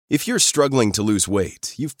If you're struggling to lose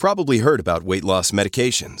weight, you've probably heard about weight loss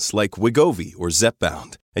medications like Wegovy or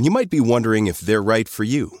Zepbound, and you might be wondering if they're right for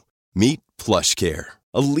you. Meet PlushCare,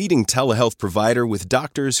 a leading telehealth provider with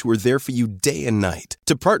doctors who are there for you day and night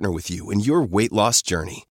to partner with you in your weight loss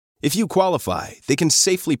journey. If you qualify, they can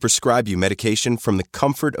safely prescribe you medication from the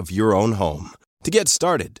comfort of your own home. To get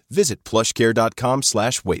started, visit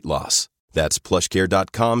plushcare.com/weightloss. That's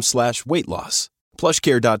plushcare.com/weightloss.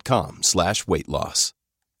 plushcare.com/weightloss.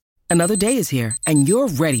 Another day is here, and you're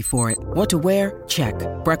ready for it. What to wear? Check.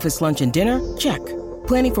 Breakfast, lunch, and dinner? Check.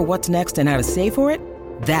 Planning for what's next and how to save for it?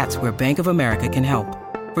 That's where Bank of America can help.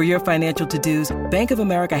 For your financial to-dos, Bank of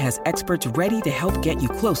America has experts ready to help get you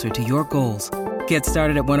closer to your goals. Get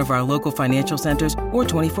started at one of our local financial centers or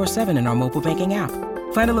 24/7 in our mobile banking app.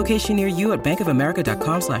 Find a location near you at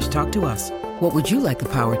bankofamerica.com/talktous. What would you like the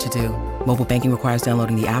power to do? Mobile banking requires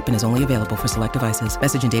downloading the app and is only available for select devices.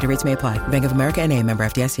 Message and data rates may apply. Bank of America N.A., member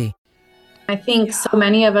FDIC. I think so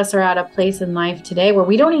many of us are at a place in life today where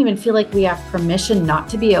we don't even feel like we have permission not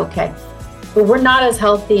to be okay. But we're not as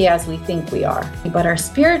healthy as we think we are. But our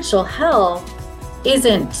spiritual health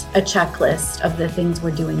isn't a checklist of the things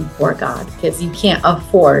we're doing for God, because you can't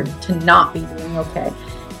afford to not be doing okay.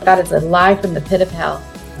 That is a lie from the pit of hell.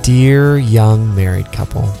 Dear young married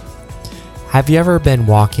couple, have you ever been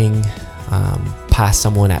walking past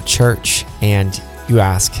someone at church and you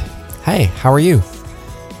ask, "Hey, how are you?"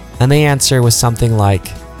 And they answer with something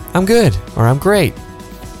like, "I'm good," or "I'm great."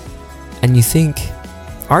 And you think,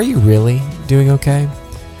 are you really doing okay?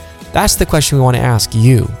 That's the question we want to ask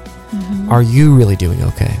you. Mm-hmm. Are you really doing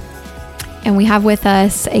okay? And we have with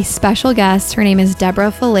us a special guest. Her name is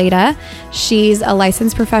Debra Fileta. She's a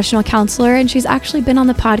licensed professional counselor, and she's actually been on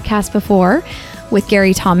the podcast before with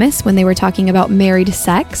Gary Thomas when they were talking about married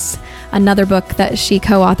sex, another book that she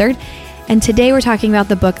co-authored. And today we're talking about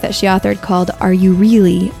the book that she authored called Are You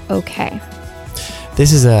Really Okay?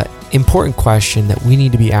 This is an important question that we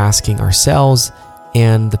need to be asking ourselves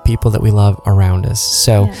and the people that we love around us.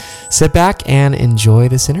 So Sit back and enjoy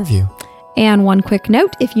this interview. And one quick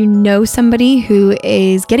note, if you know somebody who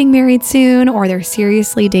is getting married soon or they're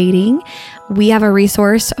seriously dating, we have a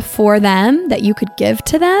resource for them that you could give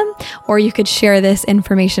to them, or you could share this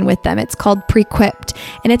information with them. It's called Prequipped,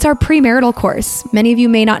 and it's our premarital course. Many of you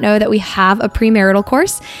may not know that we have a premarital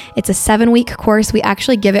course. It's a 7-week course. We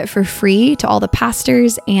actually give it for free to all the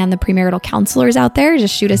pastors and the premarital counselors out there.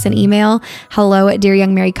 Just shoot us an email,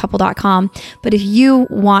 hello@dearyoungmarriedcouple.com. But if you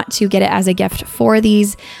want to get it as a gift for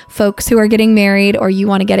these folks who are getting married, or you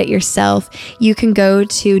want to get it yourself, you can go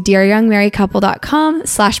to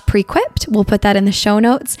dearyoungmarriedcouple.com/prequipped. We'll put that in the show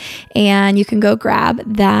notes, and you can go grab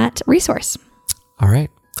that resource. All right,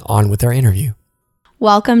 on with our interview.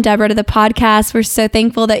 Welcome, Debra, to the podcast. We're so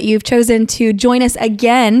thankful that you've chosen to join us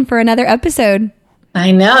again for another episode. I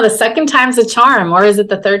know, the second time's a charm, or is it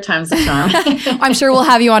the third time's a charm? I'm sure we'll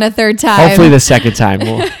have you on a third time. Hopefully the second time.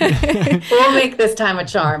 We'll make this time a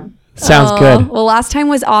charm. Sounds good. Well, last time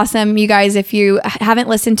was awesome. You guys, if you haven't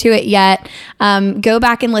listened to it yet, go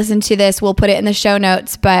back and listen to this. We'll put it in the show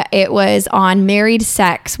notes, but it was on married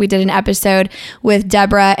sex. We did an episode with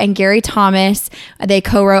Debra and Gary Thomas. They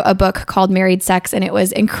co-wrote a book called Married Sex, and it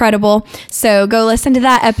was incredible. So go listen to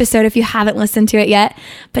that episode if you haven't listened to it yet.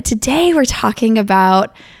 But today we're talking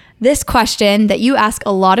about this question that you ask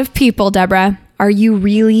a lot of people, Debra. Are you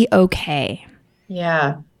really okay?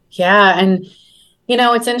 Yeah. And you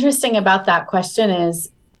know, what's interesting about that question is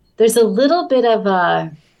there's a little bit of I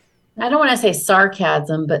don't want to say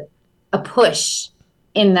sarcasm, but a push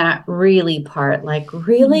in that really part. Like,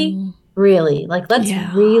 really? Like, let's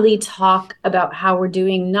really talk about how we're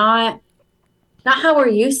doing, not how we're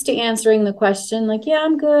used to answering the question. Like, yeah,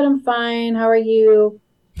 I'm good, I'm fine, how are you?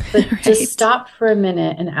 But just stop for a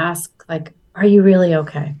minute and ask, like, are you really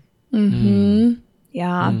okay? Mm-hmm.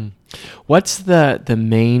 Yeah. What's the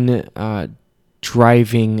main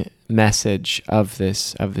driving message of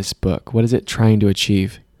this book? What is it trying to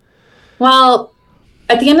achieve? Well,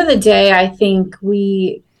 at the end of the day, I think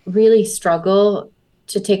we really struggle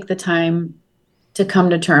to take the time to come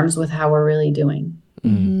to terms with how we're really doing.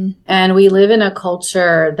 Mm-hmm. And we live in a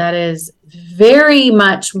culture that is very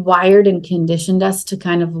much wired and conditioned us to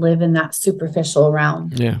kind of live in that superficial realm.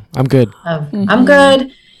 Yeah, I'm good. I'm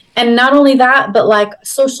good. And not only that, but like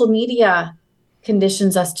social media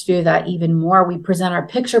conditions us to do that even more. We present our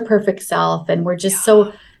picture perfect self, and we're just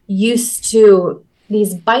so used to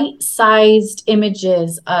these bite-sized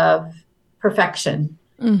images of perfection.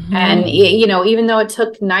 Mm-hmm. And, you know, even though it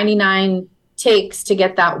took 99 takes to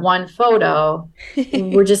get that one photo,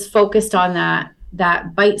 we're just focused on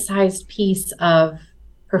that bite-sized piece of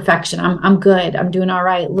perfection. I'm good. I'm doing all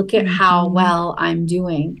right. Look at how well I'm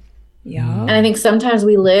doing. Yeah. And I think sometimes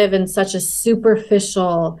we live in such a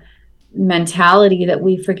superficial mentality that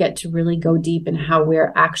we forget to really go deep in how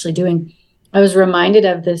we're actually doing. I was reminded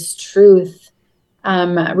of this truth,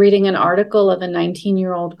 reading an article of a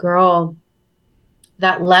 19-year-old girl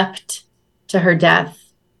that leapt to her death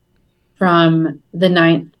from the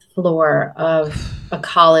 9th floor of a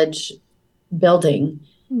college building.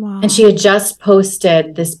 Wow. And she had just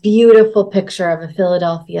posted this beautiful picture of a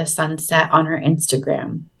Philadelphia sunset on her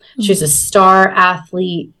Instagram. She's a star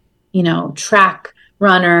athlete, track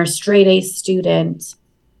runner, straight A student,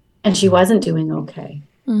 and she wasn't doing okay.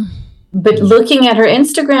 But looking at her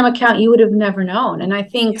Instagram account, you would have never known. And I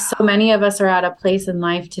think so many of us are at a place in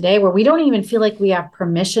life today where we don't even feel like we have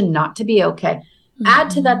permission not to be okay. Add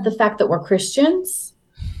to that the fact that we're Christians,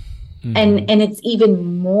 and it's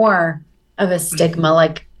even more of a stigma.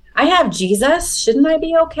 Like, I have Jesus, shouldn't I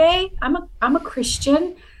be okay? I'm a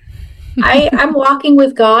Christian. I'm walking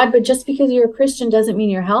with God, but just because you're a Christian doesn't mean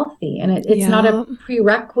you're healthy. And it's not a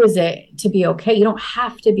prerequisite to be okay. You don't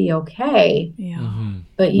have to be okay.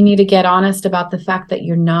 But you need to get honest about the fact that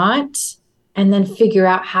you're not, and then figure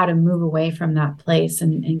out how to move away from that place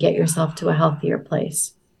and get yourself to a healthier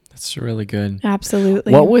place. That's really good.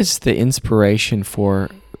 Absolutely. What was the inspiration for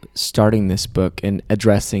starting this book and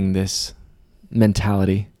addressing this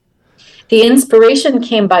mentality? The inspiration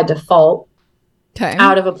came by default. Okay.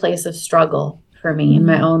 Out of a place of struggle for me in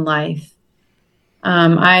my own life.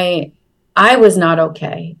 I was not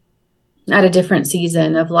okay at a different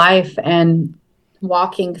season of life, and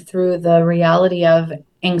walking through the reality of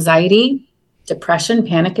anxiety, depression,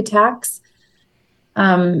 panic attacks.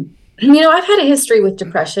 I've had a history with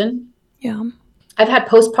depression. Yeah. I've had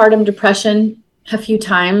postpartum depression a few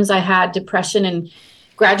times. I had depression in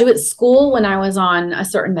graduate school when I was on a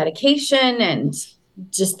certain medication and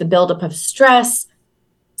just the buildup of stress.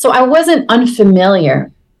 So I wasn't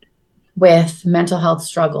unfamiliar with mental health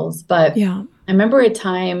struggles, but I remember a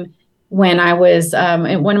time when I was,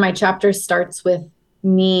 one of my chapters starts with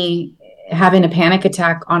me having a panic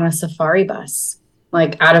attack on a safari bus.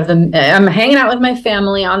 Like, I'm hanging out with my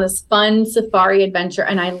family on this fun safari adventure,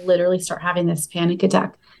 and I literally start having this panic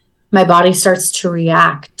attack. My body starts to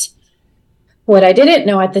react. What I didn't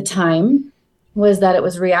know at the time was that it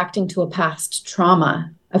was reacting to a past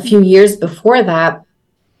trauma. A few years before that,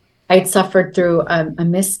 I'd suffered through a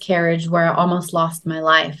miscarriage where I almost lost my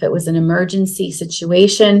life. It was an emergency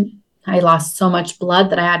situation. I lost so much blood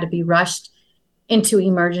that I had to be rushed into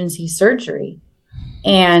emergency surgery.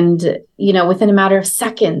 And, within a matter of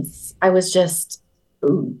seconds, I was just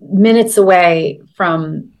minutes away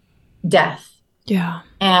from death. Yeah.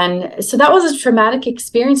 And so that was a traumatic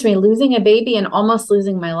experience for me, losing a baby and almost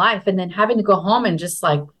losing my life, and then having to go home and just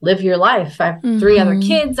live your life. I have 3 other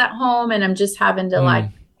kids at home, and I'm just having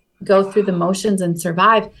to go through the motions and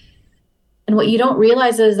survive. And what you don't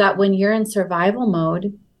realize is that when you're in survival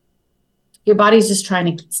mode, your body's just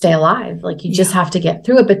trying to stay alive. You just have to get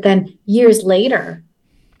through it. But then years later,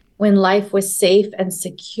 when life was safe and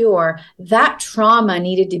secure, that trauma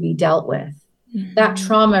needed to be dealt with. That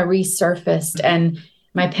trauma resurfaced, and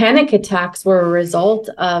my panic attacks were a result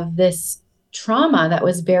of this trauma that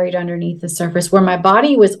was buried underneath the surface, where my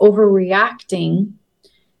body was overreacting.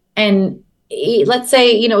 And let's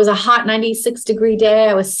say, it was a hot 96-degree day.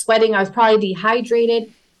 I was sweating. I was probably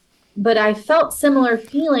dehydrated, but I felt similar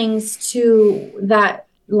feelings to that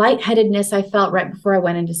lightheadedness I felt right before I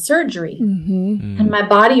went into surgery. And my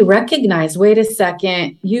body recognized, wait a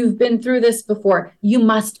second, you've been through this before. You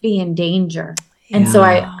must be in danger. And so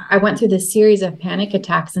I went through this series of panic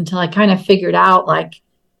attacks until I kind of figured out,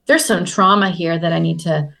 there's some trauma here that I need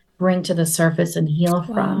to bring to the surface and heal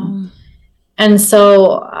from. And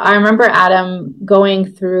so I remember Adam going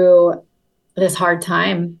through this hard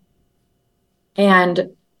time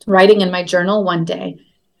and writing in my journal one day.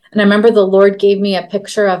 And I remember the Lord gave me a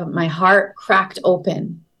picture of my heart cracked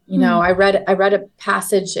open. I read a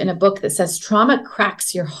passage in a book that says trauma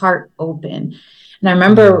cracks your heart open. And I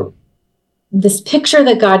remember this picture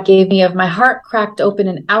that God gave me of my heart cracked open,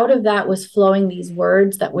 and out of that was flowing these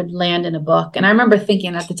words that would land in a book. And I remember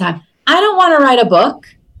thinking at the time, I don't want to write a book.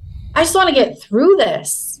 I just want to get through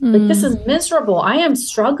this. This is miserable. I am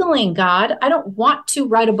struggling, God. I don't want to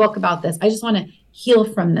write a book about this. I just want to heal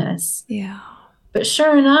from this. Yeah. But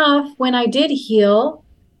sure enough, when I did heal,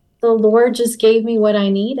 the Lord just gave me what I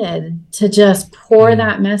needed to just pour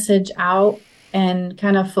that message out and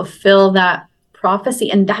kind of fulfill that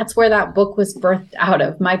prophecy. And that's where that book was birthed out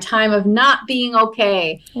of, my time of not being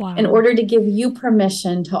okay, in order to give you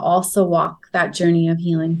permission to also walk that journey of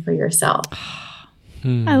healing for yourself.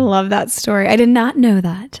 I love that story. I did not know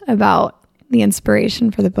that about the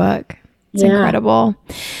inspiration for the book. It's incredible.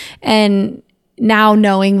 And now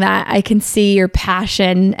knowing that, I can see your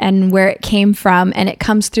passion and where it came from, and it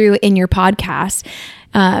comes through in your podcast.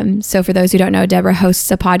 So for those who don't know, Debra hosts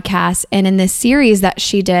a podcast, and in this series that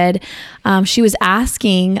she did, she was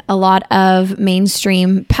asking a lot of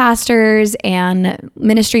mainstream pastors and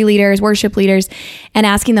ministry leaders, worship leaders, and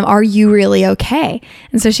asking them, are you really okay?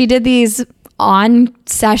 And so she did these on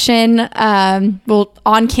session,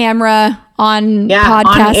 on camera, on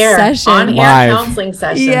podcast sessions, on air counseling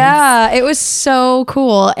sessions. Yeah, it was so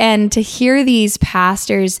cool. And to hear these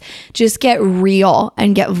pastors just get real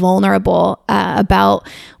and get vulnerable about,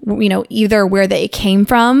 either where they came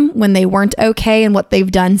from when they weren't okay and what they've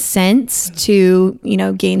done since to,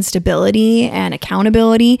 gain stability and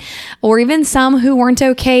accountability, or even some who weren't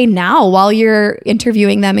okay now while you're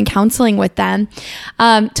interviewing them and counseling with them.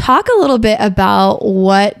 Talk a little bit about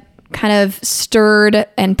what kind of stirred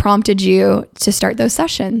and prompted you to start those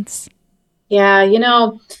sessions. Yeah,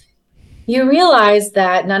 you realize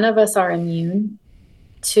that none of us are immune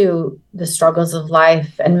to the struggles of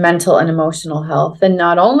life and mental and emotional health. And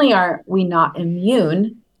not only are we not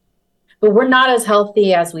immune, but we're not as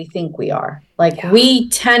healthy as we think we are. We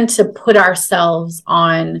tend to put ourselves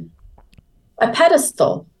on a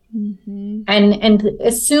pedestal and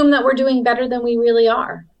assume that we're doing better than we really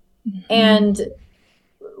are. And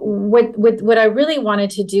what I really wanted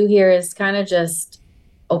to do here is kind of just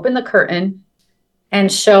open the curtain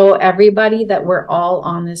and show everybody that we're all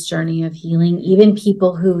on this journey of healing, even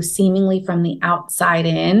people who seemingly from the outside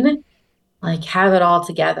in, have it all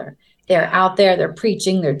together. They're out there, they're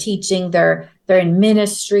preaching, they're teaching, they're in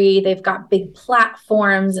ministry, they've got big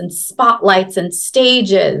platforms and spotlights and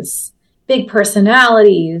stages, big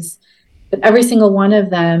personalities. But every single one of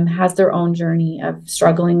them has their own journey of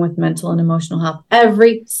struggling with mental and emotional health.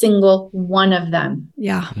 Every single one of them.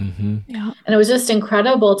 Yeah. Yeah. And it was just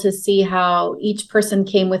incredible to see how each person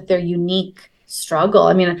came with their unique struggle.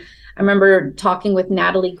 I remember talking with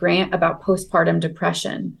Natalie Grant about postpartum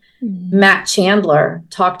depression. Matt Chandler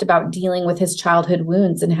talked about dealing with his childhood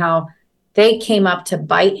wounds and how they came up to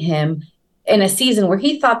bite him in a season where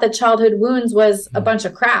he thought that childhood wounds was a bunch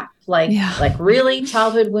of crap. Really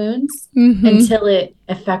childhood wounds until it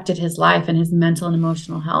affected his life and his mental and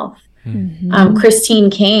emotional health. Christine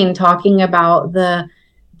Kane talking about the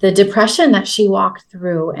depression that she walked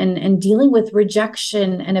through and dealing with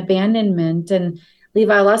rejection and abandonment, and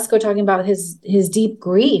Levi Lusko talking about his deep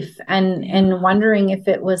grief and wondering if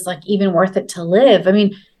it was even worth it to live.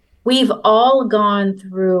 We've all gone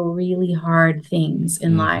through really hard things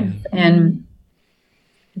in life, and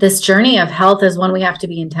this journey of health is one we have to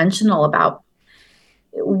be intentional about.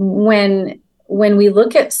 When we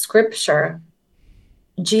look at scripture,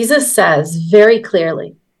 Jesus says very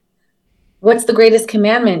clearly, what's the greatest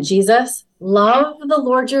commandment, Jesus? Love the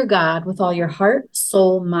Lord your God with all your heart,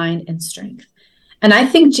 soul, mind, and strength. And I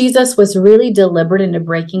think Jesus was really deliberate into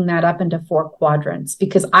breaking that up into 4 quadrants,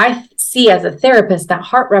 because I see as a therapist that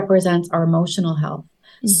heart represents our emotional health,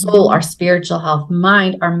 soul, our spiritual health,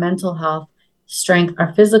 mind, our mental health, strength,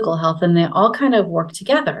 our physical health, and they all kind of work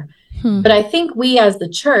together. But I think we as the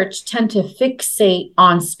church tend to fixate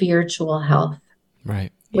on spiritual health.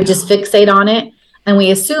 Right. We just fixate on it, and we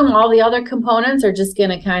assume all the other components are just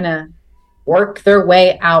going to kind of work their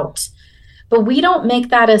way out. But we don't make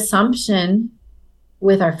that assumption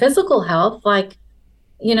with our physical health.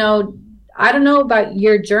 I don't know about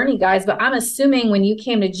your journey, guys, but I'm assuming when you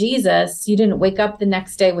came to Jesus, you didn't wake up the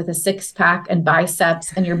next day with a 6-pack and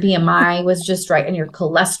biceps and your BMI was just right and your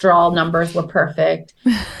cholesterol numbers were perfect,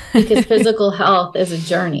 because physical health is a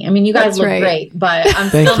journey. You guys look great, but I'm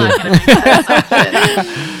still not going to make that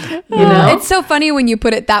assumption. It's so funny when you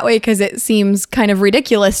put it that way, because it seems kind of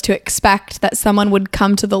ridiculous to expect that someone would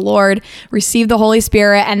come to the Lord, receive the Holy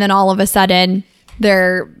Spirit, and then all of a sudden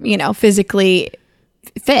they're, physically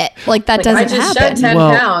fit. That doesn't happen. I just shed 10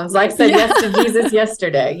 pounds. Said yes to Jesus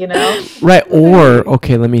yesterday, Right. Or,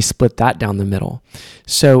 okay, let me split that down the middle.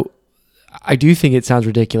 So I do think it sounds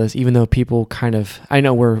ridiculous, even though people I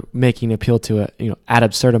know we're making appeal to it, ad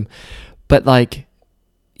absurdum, but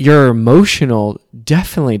your emotional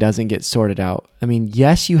definitely doesn't get sorted out.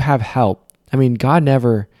 Yes, you have help.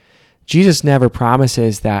 Jesus never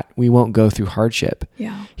promises that we won't go through hardship.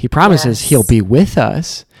 Yeah. He promises he'll be with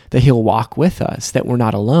us, that he'll walk with us, that we're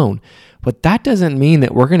not alone. But that doesn't mean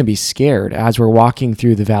that we're going to be scared as we're walking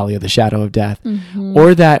through the valley of the shadow of death,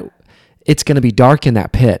 or that it's going to be dark in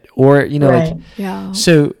that pit, or,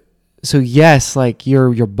 so yes,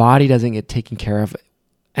 your body doesn't get taken care of.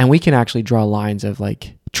 And we can actually draw lines of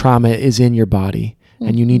trauma is in your body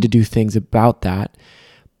and you need to do things about that.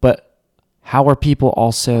 But how are people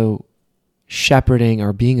also shepherding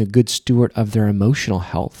or being a good steward of their emotional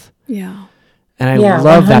health? Yeah. And I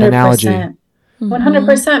love 100%. That analogy.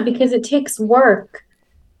 100%, because it takes work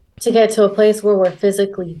to get to a place where we're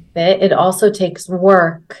physically fit. It also takes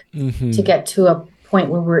work to get to a point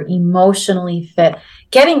where we're emotionally fit.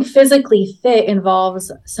 Getting physically fit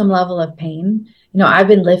involves some level of pain. You know, I've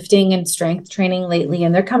been lifting and strength training lately,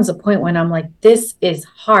 and there comes a point when I'm like, this is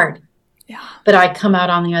hard. Yeah. But I come out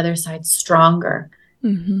on the other side stronger.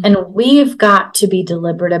 And we've got to be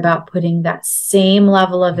deliberate about putting that same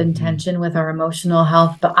level of intention with our emotional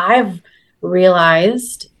health. But I've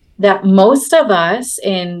realized that most of us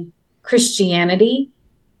in Christianity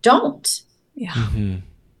don't. Yeah.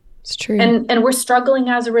 It's true. And we're struggling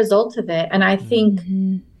as a result of it. And I think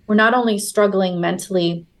we're not only struggling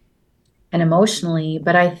mentally and emotionally,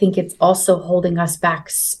 but I think it's also holding us back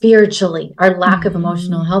spiritually. Our lack of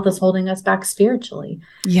emotional health is holding us back spiritually.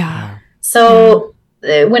 Yeah. So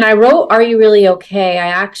when I wrote Are You Really Okay? I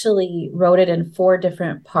actually wrote it in 4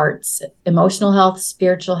 different parts: emotional health,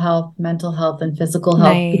 spiritual health, mental health, and physical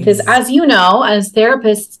health. Nice. Because as you know, as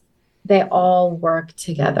therapists, they all work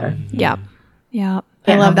together. Yep. Yeah.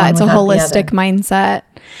 I love that. It's a holistic mindset.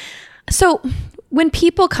 So when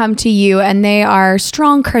people come to you and they are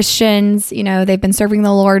strong Christians, you know, they've been serving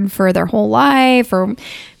the Lord for their whole life or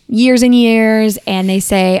years and years, and they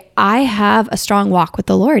say, I have a strong walk with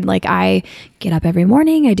the Lord. Like, I get up every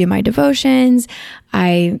morning, I do my devotions,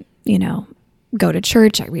 I, you know, go to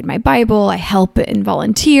church, I read my Bible, I help and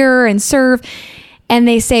volunteer and serve. And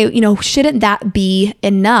they say, you know, shouldn't that be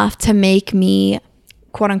enough to make me,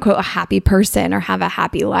 quote unquote, a happy person or have a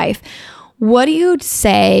happy life? What do you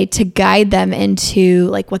say to guide them into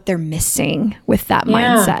like what they're missing with that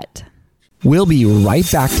mindset? We'll be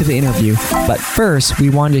right back to the interview, but first we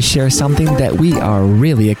wanted to share something that we are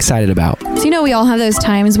really excited about. So, you know, we all have those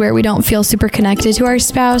times where we don't feel super connected to our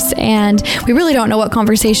spouse, and we really don't know what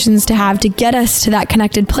conversations to have to get us to that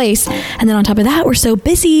connected place. And then on top of that, we're so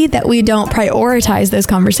busy that we don't prioritize those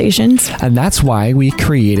conversations. And that's why we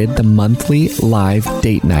created the monthly live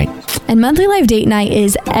date night. And monthly live date night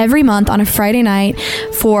is every month on a Friday night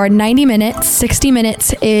for 90 minutes, 60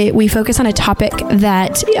 minutes. We focus on a topic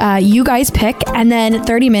that you guys pick, and then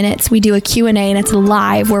 30 minutes we do a Q&A, and it's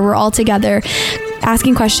live where we're all together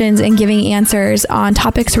asking questions and giving answers on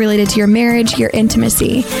topics related to your marriage, your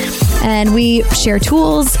intimacy. And we share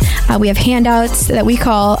tools. We have handouts that we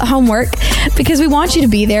call homework because we want you to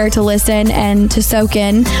be there to listen and to soak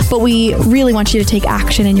in, but we really want you to take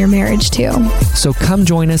action in your marriage too. So come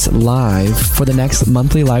join us live for the next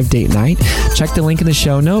monthly live date night. Check the link in the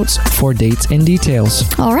show notes for dates and details.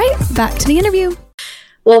 All right, back to the interview.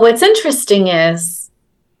 Well, what's interesting is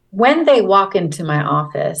when they walk into my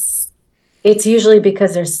office, it's usually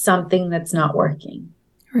because there's something that's not working.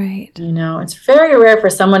 Right. You know, it's very rare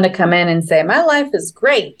for someone to come in and say, my life is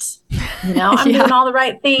great. You know, I'm doing all the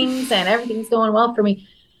right things and everything's going well for me.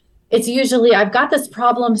 It's usually I've got this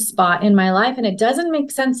problem spot in my life and it doesn't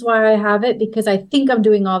make sense why I have it because I think I'm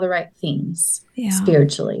doing all the right things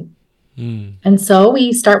spiritually. And so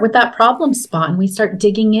we start with that problem spot and we start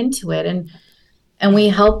digging into it and we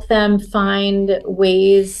help them find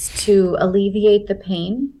ways to alleviate the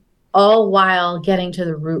pain, all while getting to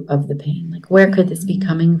the root of the pain. Like, where could this be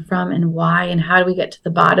coming from and why, and how do we get to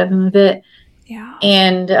the bottom of it? Yeah.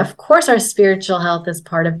 And of course, our spiritual health is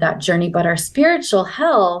part of that journey, but our spiritual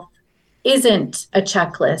health isn't a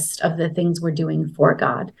checklist of the things we're doing for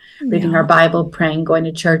God. Reading our Bible, praying, going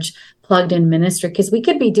to church, plugged in ministry, because we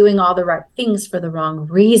could be doing all the right things for the wrong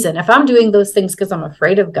reason. If I'm doing those things because I'm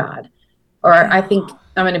afraid of God, or I think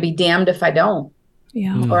I'm going to be damned if I don't,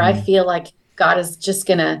 or I feel like God is just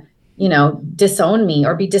going to, you know, disown me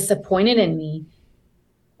or be disappointed in me,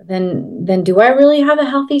 then do I really have a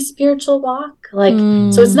healthy spiritual walk? Like,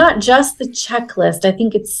 so it's not just the checklist. I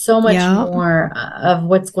think it's so much more of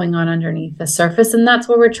what's going on underneath the surface. And that's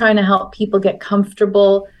where we're trying to help people get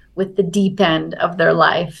comfortable with the deep end of their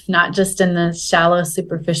life, not just in the shallow,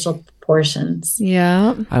 superficial portions.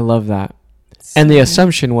 Yeah. I love that. And the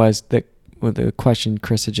assumption was that the question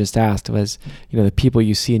Chris had just asked was, you know, the people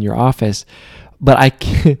you see in your office. But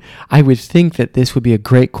I would think that this would be a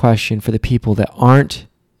great question for the people that aren't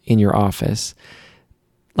in your office,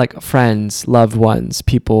 like friends, loved ones,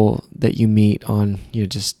 people that you meet on, you know,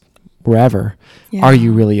 just wherever. Are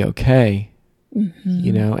you really okay?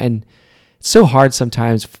 You know, and it's so hard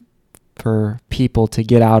sometimes for people to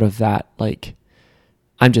get out of that, like,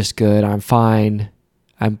 I'm just good, I'm fine,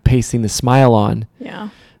 I'm pasting the smile on. Yeah.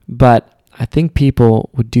 But I think people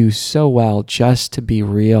would do so well just to be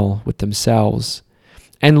real with themselves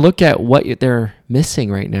and look at what they're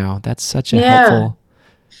missing right now. That's such a helpful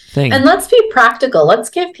thing. And let's be practical. Let's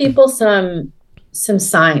give people some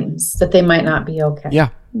signs that they might not be okay. Yeah.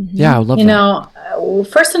 Yeah, I love that. You know,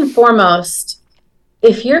 first and foremost,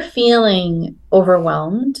 if you're feeling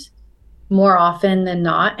overwhelmed more often than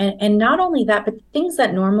not, and not only that, but things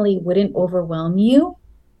that normally wouldn't overwhelm you,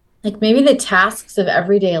 like maybe the tasks of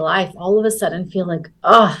everyday life all of a sudden feel like,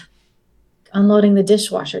 unloading the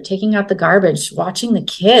dishwasher, taking out the garbage, watching the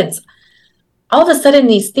kids. All of a sudden,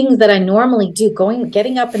 these things that I normally do,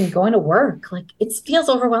 getting up and going to work, like it feels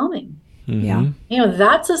overwhelming. Mm-hmm. Yeah. You know,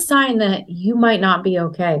 that's a sign that you might not be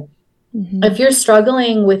okay. Mm-hmm. If you're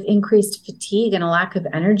struggling with increased fatigue and a lack of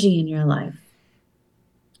energy in your life,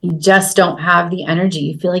 you just don't have the energy.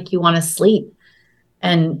 You feel like you want to sleep.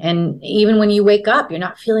 And even when you wake up, you're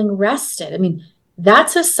not feeling rested. I mean,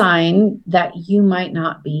 that's a sign that you might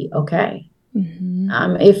not be okay.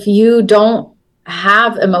 Mm-hmm. If you don't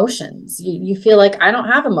have emotions, you feel like I don't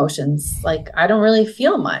have emotions, like I don't really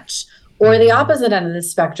feel much. Or the opposite end of the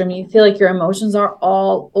spectrum, you feel like your emotions are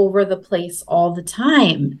all over the place all the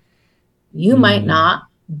time. You might not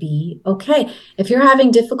be okay. If you're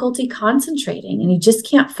having difficulty concentrating and you just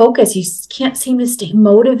can't focus, you can't seem to stay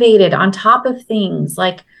motivated on top of things,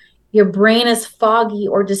 like your brain is foggy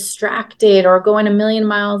or distracted or going a million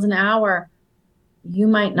miles an hour, you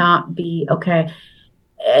might not be okay.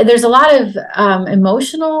 There's a lot of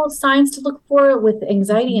emotional signs to look for with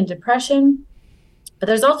anxiety and depression, but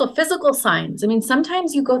there's also physical signs. I mean,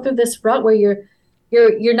 sometimes you go through this rut where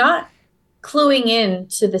you're not cluing in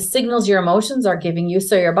to the signals your emotions are giving you.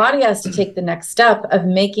 So your body has to take the next step of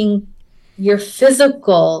making your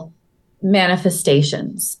physical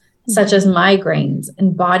manifestations, such as migraines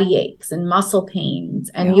and body aches and muscle pains.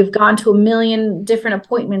 And you've gone to a million different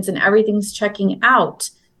appointments and everything's checking out,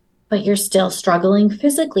 but you're still struggling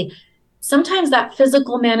physically. Sometimes that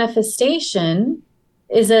physical manifestation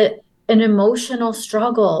is an emotional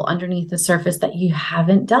struggle underneath the surface that you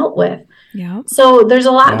haven't dealt with. Yeah. So there's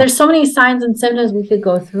a lot, there's so many signs and symptoms we could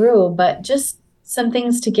go through, but just some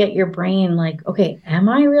things to get your brain like, okay, am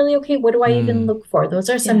I really okay? What do I even look for? Those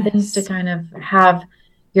are some things to kind of have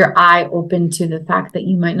your eye open to the fact that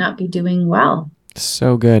you might not be doing well.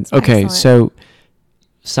 So good. Okay. Excellent. So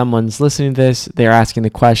someone's listening to this, they're asking the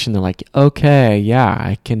question, they're like, okay, yeah,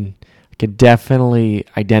 I could definitely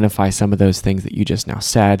identify some of those things that you just now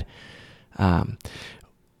said.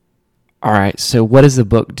 All right. So what does the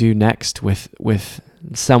book do next with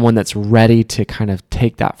someone that's ready to kind of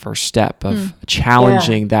take that first step of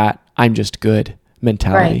challenging that I'm just good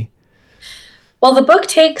mentality? Right. Well, the book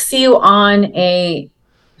takes you on a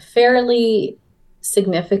fairly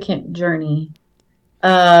significant journey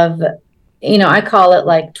of, you know, I call it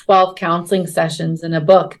like 12 counseling sessions in a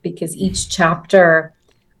book, because each chapter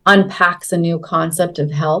unpacks a new concept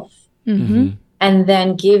of health. Mm-hmm. And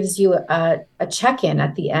then gives you a check-in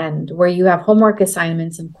at the end where you have homework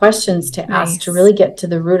assignments and questions to ask to really get to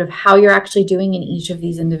the root of how you're actually doing in each of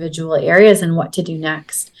these individual areas and what to do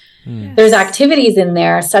next. Yes. There's activities in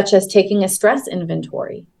there such as taking a stress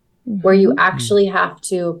inventory where you actually have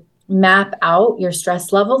to map out your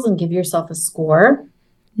stress levels and give yourself a score.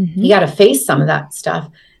 You got to face some of that stuff.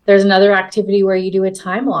 There's another activity where you do a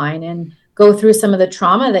timeline and go through some of the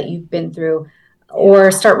trauma that you've been through,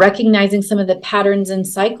 or start recognizing some of the patterns and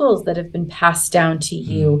cycles that have been passed down to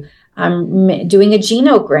you. Doing a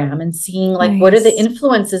genogram and seeing like, what are the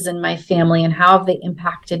influences in my family and how have they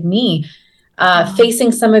impacted me?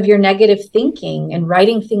 Facing some of your negative thinking and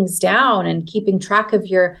writing things down and keeping track of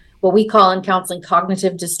your, what we call in counseling,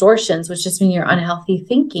 cognitive distortions, which just mean your unhealthy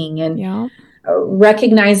thinking, and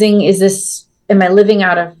recognizing, am I living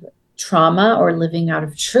out of trauma or living out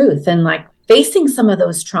of truth? And like, facing some of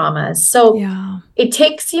those traumas. So it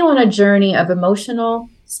takes you on a journey of emotional,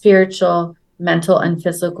 spiritual, mental, and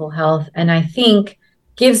physical health. And I think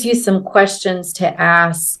gives you some questions to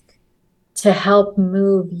ask to help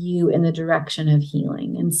move you in the direction of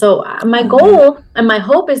healing. And so my goal and my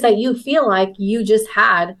hope is that you feel like you just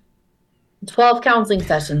had 12 counseling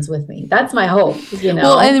sessions with me. That's my hope, you know.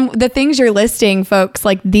 Well, and the things you're listing, folks,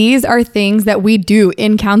 like these are things that we do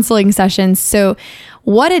in counseling sessions. So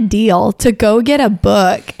what a deal to go get a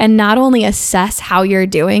book and not only assess how you're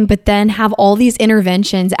doing, but then have all these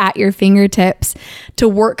interventions at your fingertips to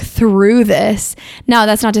work through this. Now,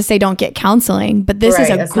 that's not to say don't get counseling, but this is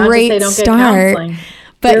a great start.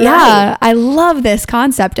 But right. I love this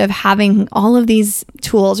concept of having all of these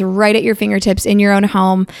tools right at your fingertips in your own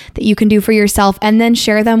home that you can do for yourself, and then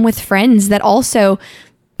share them with friends that also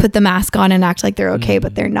put the mask on and act like they're okay,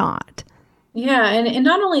 but they're not. Yeah. And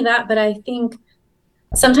not only that, but I think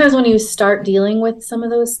sometimes when you start dealing with some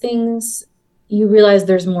of those things, you realize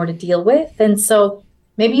there's more to deal with. And so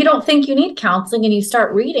maybe you don't think you need counseling and you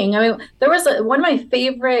start reading. I mean, there was one of my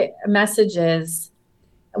favorite messages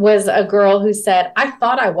was a girl who said, I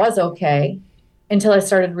thought I was okay until I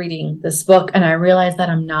started reading this book, and I realized that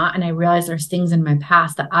I'm not. And I realized there's things in my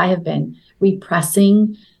past that I have been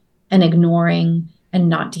repressing and ignoring and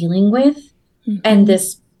not dealing with. Mm-hmm. And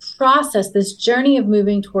this process, this journey of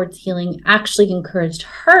moving towards healing actually encouraged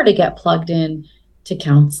her to get plugged in to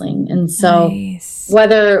counseling. And so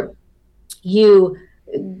whether you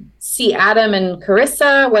see Adam and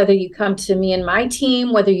Carissa, whether you come to me and my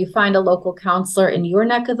team, whether you find a local counselor in your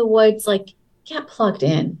neck of the woods, like, get plugged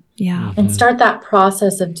in. Yeah. And start that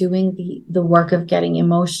process of doing the work of getting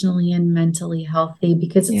emotionally and mentally healthy,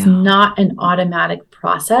 because it's not an automatic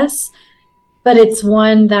process, but it's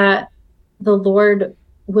one that the Lord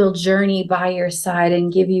will journey by your side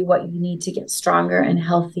and give you what you need to get stronger and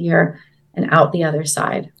healthier and out the other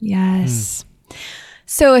side. Yes.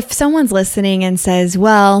 So if someone's listening and says,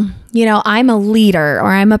 well, you know, I'm a leader or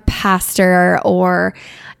I'm a pastor, or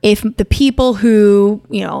if the people who,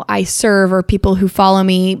 you know, I serve or people who follow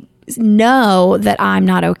me know that I'm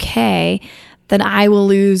not okay, then I will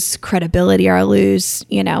lose credibility, or I'll lose,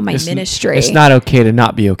 you know, my ministry. It's not okay to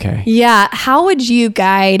not be okay. Yeah. How would you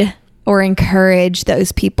guide or encourage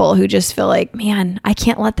those people who just feel like, man, I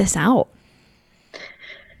can't let this out?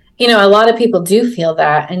 You know, a lot of people do feel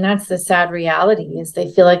that, and that's the sad reality, is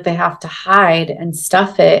they feel like they have to hide and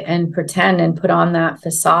stuff it and pretend and put on that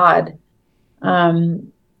facade.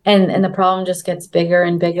 And the problem just gets bigger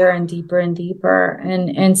and bigger and deeper and deeper.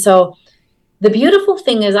 And so the beautiful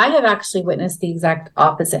thing is I have actually witnessed the exact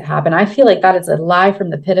opposite happen. I feel like that is a lie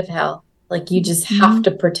from the pit of hell. Like, you just have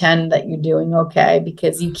to pretend that you're doing okay,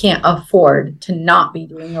 because you can't afford to not be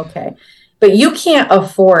doing okay. But you can't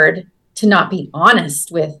afford to not be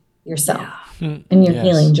honest with yourself in your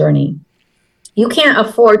healing journey. You can't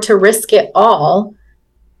afford to risk it all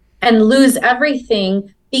and lose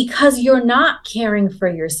everything because you're not caring for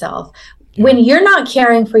yourself. When you're not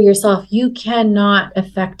caring for yourself, you cannot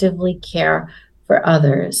effectively care for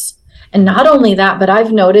others. And not only that, but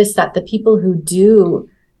I've noticed that the people who do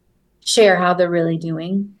share how they're really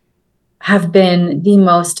doing have been the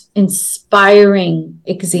most inspiring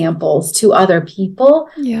examples to other people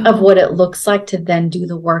of what it looks like to then do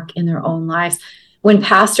the work in their own lives. When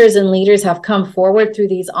pastors and leaders have come forward through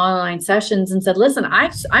these online sessions and said, listen,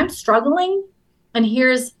 I'm struggling, and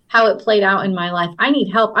here's how it played out in my life. I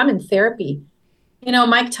need help. I'm in therapy. You know,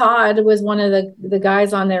 Mike Todd was one of the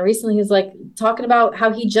guys on there recently. He's like talking about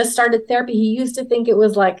how he just started therapy. He used to think it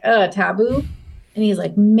was like taboo. And he's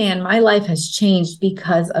like, man, my life has changed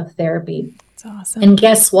because of therapy. That's awesome. And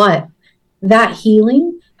guess what? That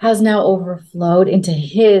healing has now overflowed into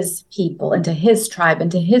his people, into his tribe,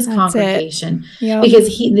 into his congregation. Yep. Because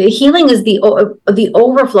the healing is the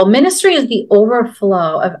overflow. Ministry is the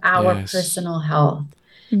overflow of our personal health.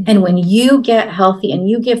 Mm-hmm. And when you get healthy and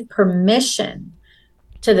you give permission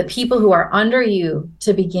to the people who are under you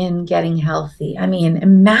to begin getting healthy, I mean,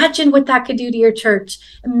 imagine what that could do to your church.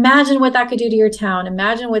 Imagine what that could do to your town.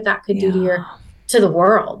 Imagine what that could do to the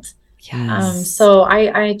world. Yes. So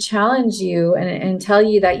I challenge you and tell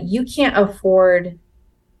you that you can't afford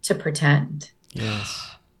to pretend.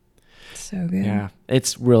 Yes. So good. Yeah.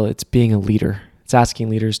 It's being a leader. It's asking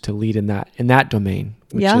leaders to lead in that domain,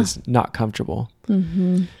 which is not comfortable.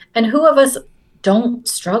 Mm-hmm. And who of us don't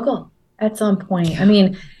struggle at some point? I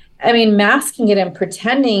mean, masking it and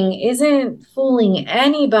pretending isn't fooling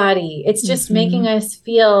anybody. It's just making us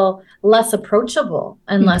feel less approachable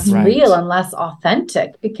and less real and less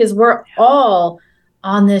authentic, because we're all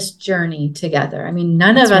on this journey together. I mean,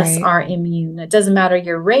 none of us are immune. It doesn't matter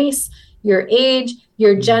your race, your age,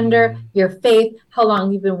 your gender, your faith, how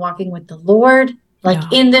long you've been walking with the Lord.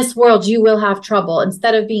 Like in this world, you will have trouble.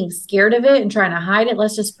 Instead of being scared of it and trying to hide it,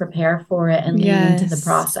 let's just prepare for it and lean into the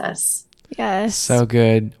process. Yes. So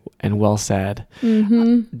good and well said.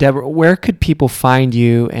 Mm-hmm. Debra, where could people find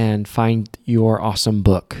you and find your awesome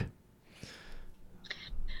book?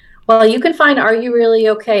 Well, you can find Are You Really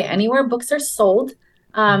Okay anywhere books are sold.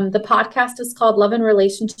 The podcast is called Love and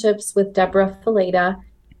Relationships with Debra Fileta.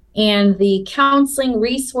 And the counseling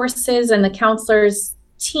resources and the counselors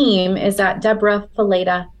team is at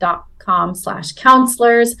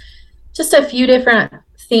debrafileta.com/counselors. Just a few different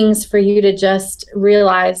things for you to just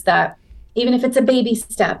realize that even if it's a baby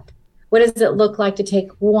step, what does it look like to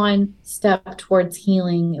take one step towards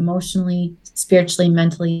healing emotionally, spiritually,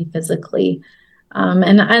 mentally, physically?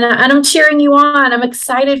 And I'm cheering you on. I'm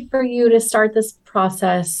excited for you to start this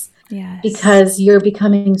process. Yes. Because you're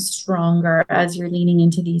becoming stronger as you're leaning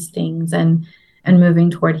into these things and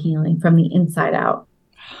moving toward healing from the inside out.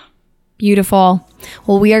 Beautiful.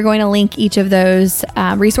 Well, we are going to link each of those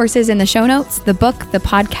resources in the show notes, the book, the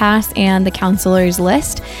podcast, and the counselor's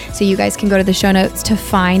list. So you guys can go to the show notes to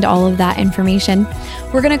find all of that information.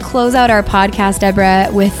 We're going to close out our podcast, Debra,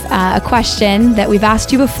 with a question that we've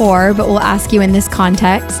asked you before, but we'll ask you in this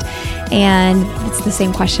context. And it's the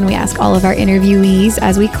same question we ask all of our interviewees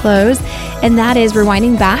as we close. And that is,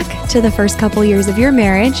 rewinding back to the first couple years of your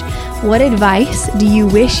marriage, what advice do you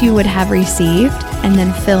wish you would have received? And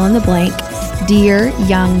then fill in the blank. Dear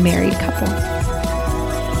young married couple.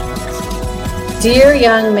 Dear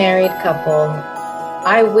young married couple,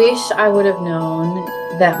 I wish I would have known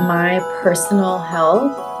that my personal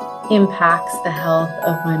health impacts the health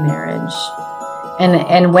of my marriage.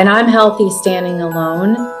 And when I'm healthy standing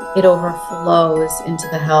alone, it overflows into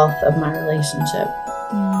the health of my relationship.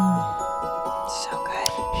 So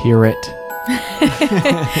good. Hear it.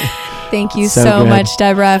 Thank you so much,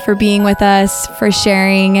 Debra, for being with us, for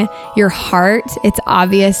sharing your heart. It's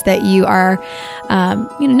obvious that you are,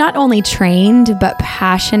 not only trained, but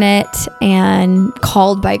passionate and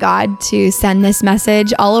called by God to send this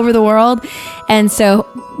message all over the world. And so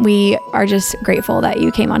we are just grateful that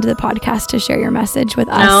you came onto the podcast to share your message with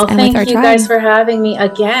us and with our tribe. Thank you guys for having me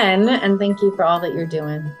again. And thank you for all that you're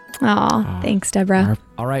doing. Oh, thanks, Debra.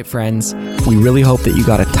 All right, friends. We really hope that you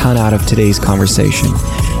got a ton out of today's conversation.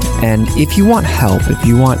 And if you want help, if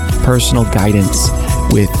you want personal guidance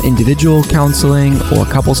with individual counseling or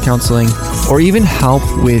couples counseling, or even help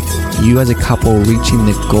with you as a couple reaching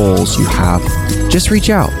the goals you have, just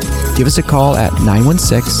reach out. Give us a call at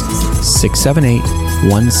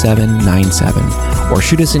 916-678-1797 or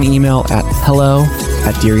shoot us an email at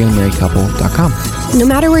hello@dearyoungmarriedcouple.com. No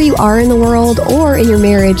matter where you are in the world or in your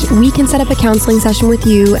marriage, we can set up a counseling session with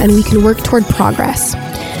you and we can work toward progress.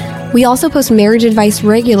 We also post marriage advice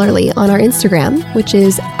regularly on our Instagram, which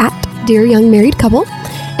is @dearyoungmarriedcouple,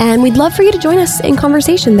 and we'd love for you to join us in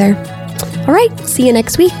conversation there. All right, see you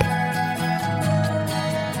next week.